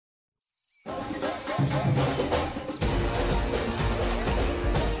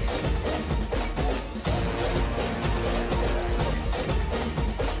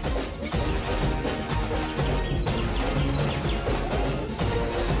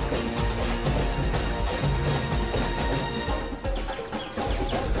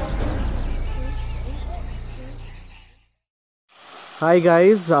Hi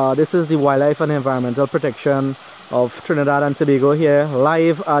guys, this is the Wildlife and Environmental Protection of Trinidad and Tobago here,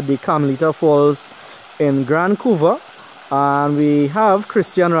 live at the Carmelita Falls in Grand Couva. And we have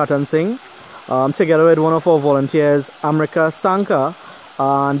Kristian Rattansingh together with one of our volunteers, Amrika Sankar,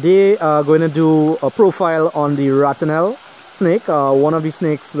 and they are going to do a profile on the Ratonel snake, one of the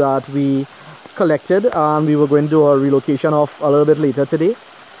snakes that we collected, and we were going to do a relocation of a little bit later today,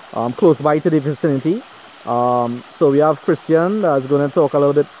 close by to the vicinity. So we have Kristian that's going to talk a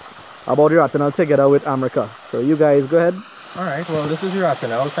little bit about the Ratonel together with Amrika. So you guys go ahead. Alright, well this is the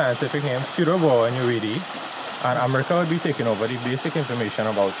Ratonel, scientific name Pseudoboa neuwiedii, and Amrika will be taking over the basic information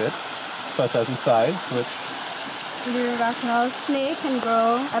about it, such as the size, which the Ratonel snake can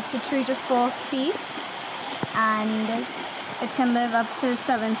grow up to 3 to 4 feet, and it can live up to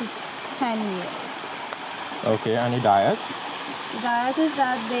 7 to 10 years. Okay, and the diet? The diet is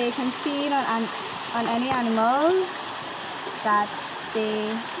that they can feed on any animals that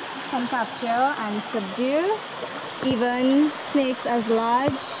they can capture and subdue, even snakes as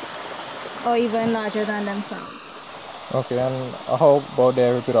large or even larger than themselves. Okay, and how about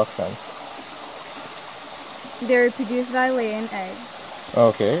their reproduction? They reproduce by laying eggs.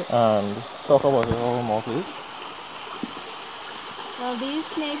 Okay, and talk about it a little more, please. Well, these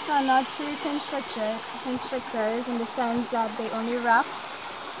snakes are not true constrictors in the sense that they only wrap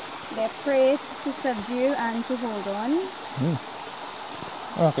their prey to subdue and to hold on.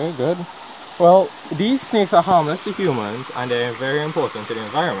 Okay, good. Well, these snakes are harmless to humans and they're very important to the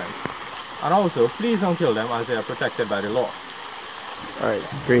environment. And also, please don't kill them as they are protected by the law. Alright,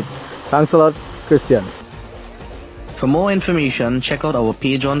 great. Thanks a lot, Kristian. For more information, check out our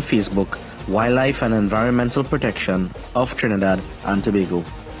page on Facebook, Wildlife and Environmental Protection of Trinidad and Tobago.